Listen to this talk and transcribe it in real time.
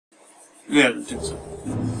Yeah, I think so.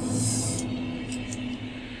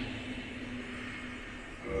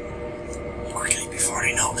 Quickly before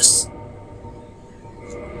they notice.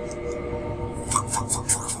 Fuck.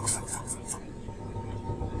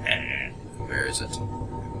 Where is it?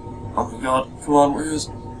 Oh my god, come on, where is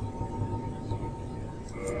it?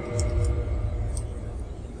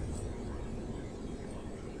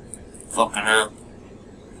 Fucking hell.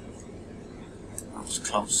 That was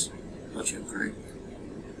close. Don't you agree?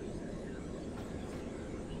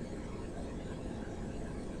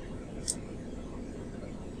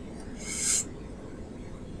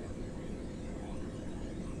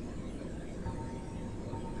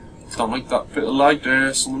 Don't like that bit of lag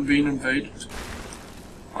there, someone being invaded.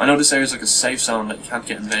 I know this area is like a safe zone that you can't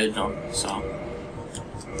get invaded on, so...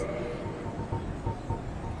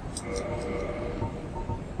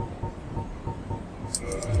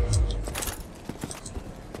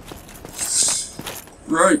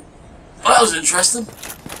 Right. Well, that was interesting,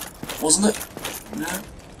 wasn't it? Yeah.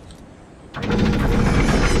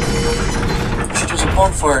 She does a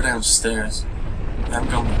bonfire downstairs. I'm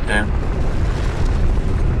going back down.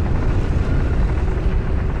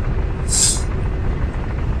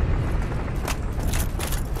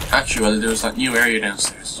 Actually, there was that new area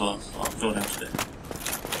downstairs, so I'll go down to there.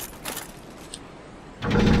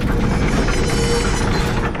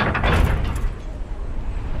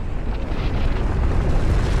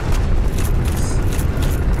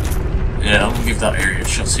 Yeah, I'm gonna give that area a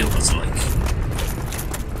shot, see what it's like.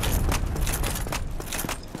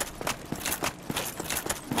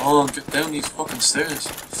 Come on, get down these fucking stairs.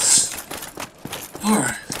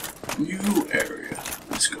 Alright, new area.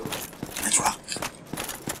 Let's go. Let's rock.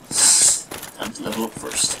 Time to level up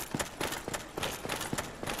first.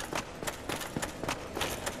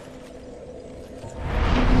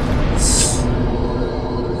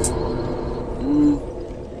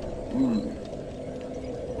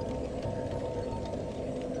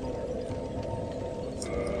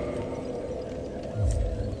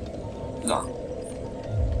 Nah.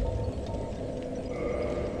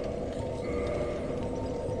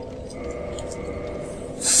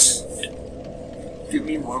 Give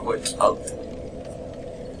me more white out.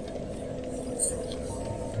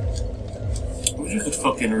 I wish I could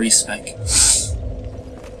fucking respec.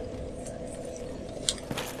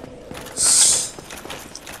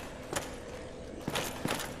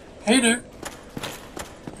 Hey there.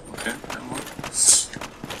 Okay, that works.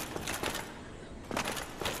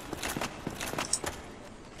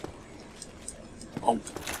 Oh.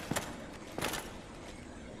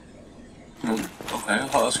 Okay, I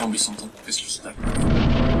thought that was gonna be something disrespectful.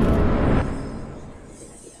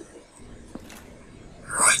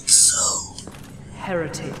 Right, so.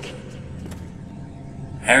 Heretic.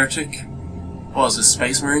 Heretic? What was this,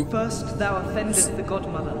 Space Marine? First thou offended the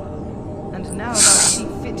Godmother, and now thou see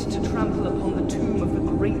fit to trample upon the tomb of the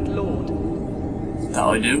great Lord. That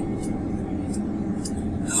I do?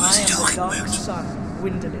 I am the Dark Sun,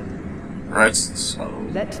 Gwyndolin. Right, so...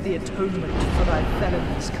 Let the atonement for thy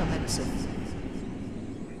felonies commenceth.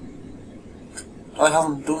 I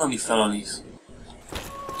haven't done any felonies.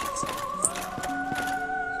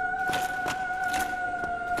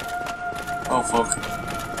 Oh fuck.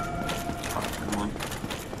 Oh, never mind.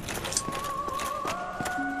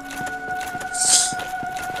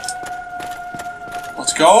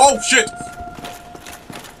 Let's go! Oh shit!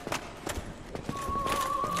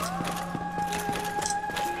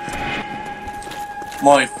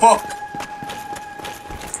 My fuck!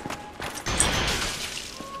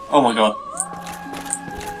 Oh my god.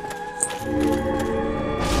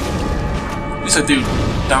 At least I do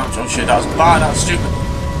damage. Oh shit, that was bad, that was stupid.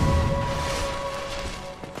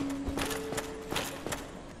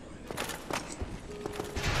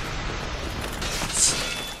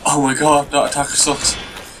 Oh my god, that attacker sucks.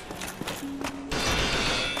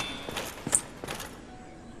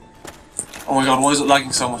 Oh my god, why is it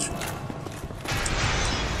lagging so much?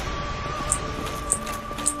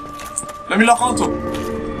 Let me lock onto him.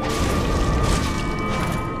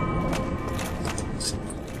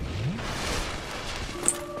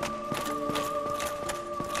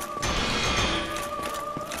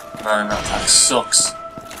 Man, that attack sucks.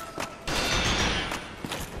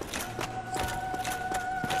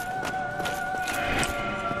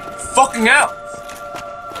 Fucking hell!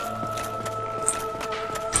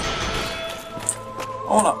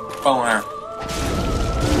 Hold up, bow and arrow.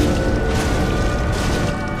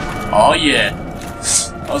 Oh yeah,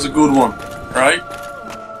 that was a good one, right?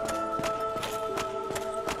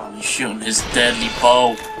 Oh, he's shooting his deadly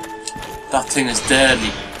bow. That thing is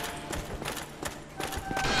deadly.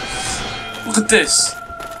 Look at this.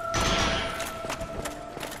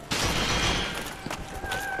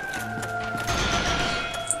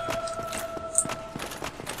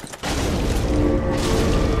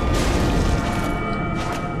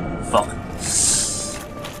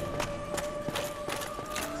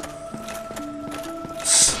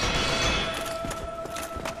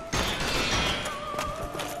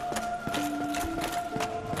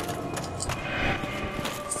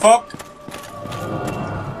 fuck?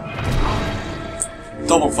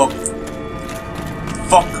 Double fuck.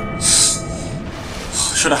 Fuck.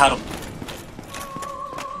 Should have had him.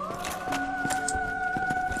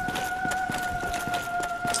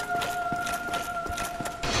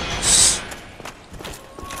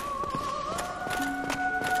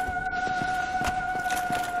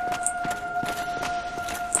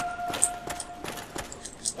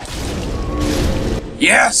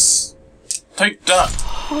 Yes! Take that!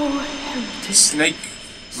 Oh, heretic, Snake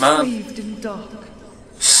man. swathed in dark,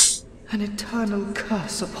 an eternal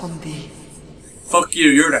curse upon thee. Fuck you,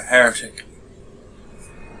 you're the heretic.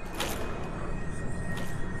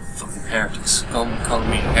 Fucking heretics. Come call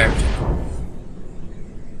me a heretic.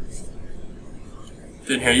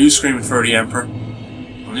 Didn't hear you screaming for the Emperor.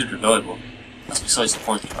 Well, neither did I, but that's besides the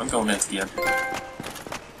point. I'm going down to the Emperor.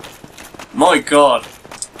 My god!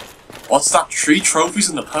 What's that? 3 trophies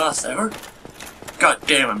in the past ever? God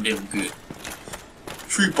damn, I'm doing good.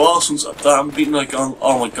 3 boss ones up there. I'm beating like on.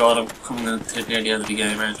 Oh my god, I'm coming in to near the end of the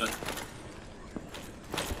game, aren't I?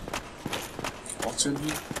 What's in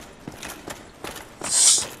here?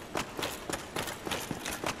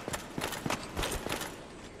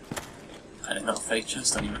 Okay, not a fake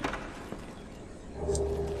chest anyway.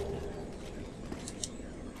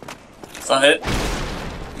 Is that it?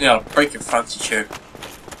 Yeah, I'll break your fancy chair.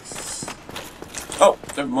 Oh,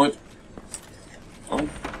 never mind. Oh,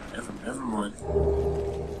 never mind.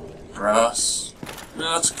 Brass.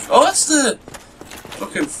 No, that's. Oh, that's the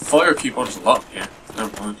fucking fire keep. Oh, there's a lot here.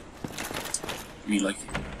 Never mind. Me like.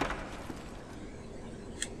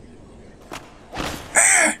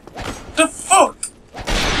 The fuck?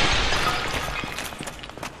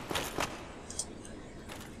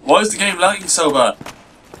 Why is the game lagging so bad?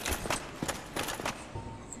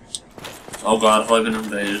 Oh god, have I been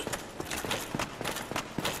invaded?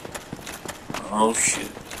 Oh shit.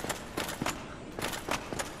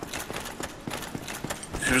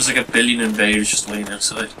 There's like a billion invaders just waiting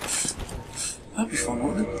outside. That'd be fun,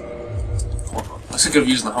 wouldn't it? I was thinking of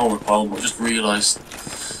using the homeward pole, but I just realised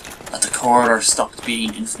that the corridor stopped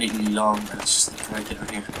being infinitely long and it's just like right down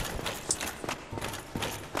here.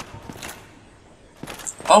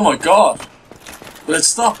 Oh my god! Will it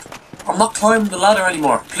stop? I'm not climbing the ladder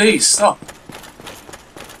anymore. Please, stop.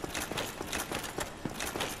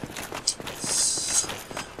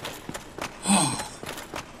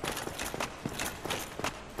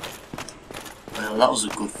 Well, that was a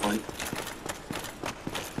good fight.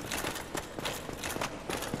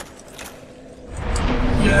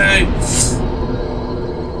 Yay!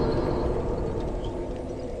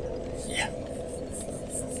 Yeah.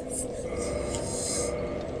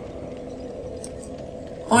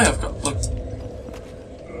 I have got, look.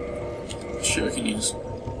 Shit I can use.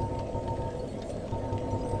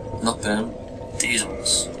 Not them. These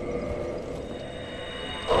ones.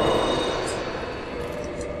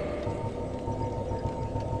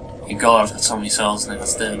 Thank God I've got so many cells now,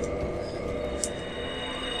 that's dead.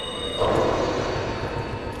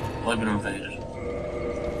 I've been invaded.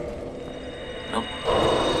 Nope.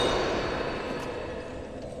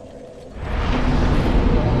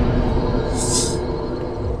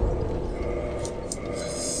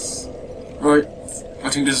 Right, I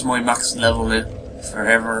think this is my max level now.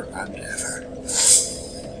 Forever and ever.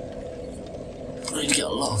 I need to get a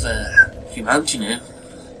lot of humanity now.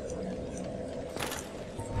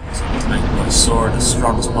 So I need to make my sword as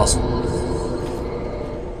strong as possible.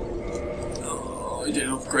 I did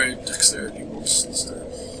upgrade dexterity once instead.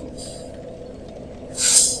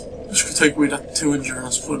 Just gonna take away that 2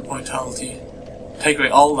 endurance, put in vitality. Take away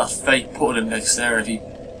all that fate, put it in dexterity.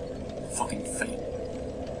 Fucking fate.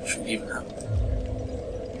 Shouldn't even happen.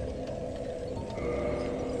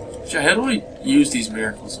 Yeah, how do I use these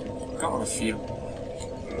miracles? I've got on a few.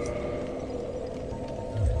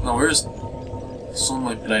 No, where's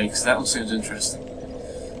Sunlight Blade? Because that one seems interesting.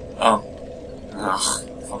 Oh. Ugh,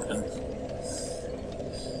 fuck that.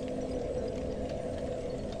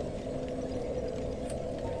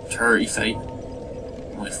 Fate.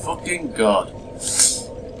 My fucking god.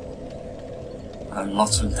 And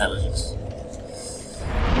lots of intelligence.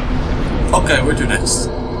 Okay, where to next?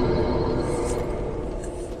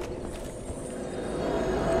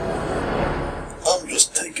 I'm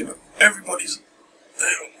just taking everybody's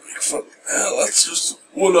down. Fuck hell, that's just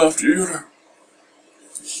one after the other.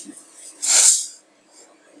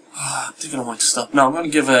 I think I might stop. No, I'm gonna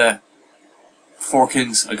give 4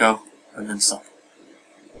 Kings a go and then stop.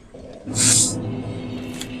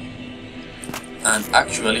 And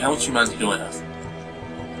actually, how much humanity do I have?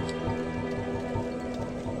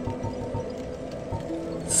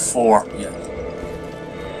 4, yeah.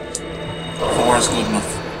 4 is good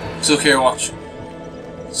enough. So here, watch.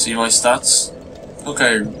 See my stats?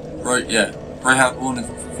 Okay, right, yeah. Right hand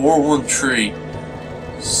 413.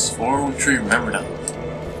 413, remember that.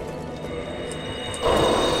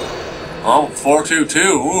 Oh, 422,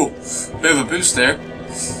 ooh. Bit of a boost there.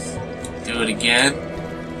 Do it again.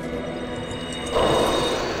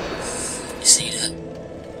 You see that?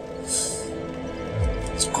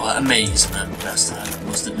 It's quite amazing, man, best time, I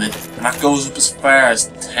must admit. And that goes up as far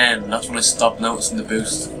as 10. That's when I stopped noticing the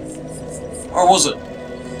boost. Or was it?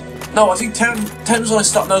 No, I think 10 was when I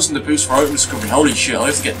stopped noticing the boost for item discovery. Holy shit, I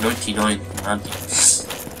have to get 99 from Andy.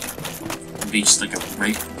 It'd be just like a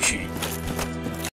rape machine.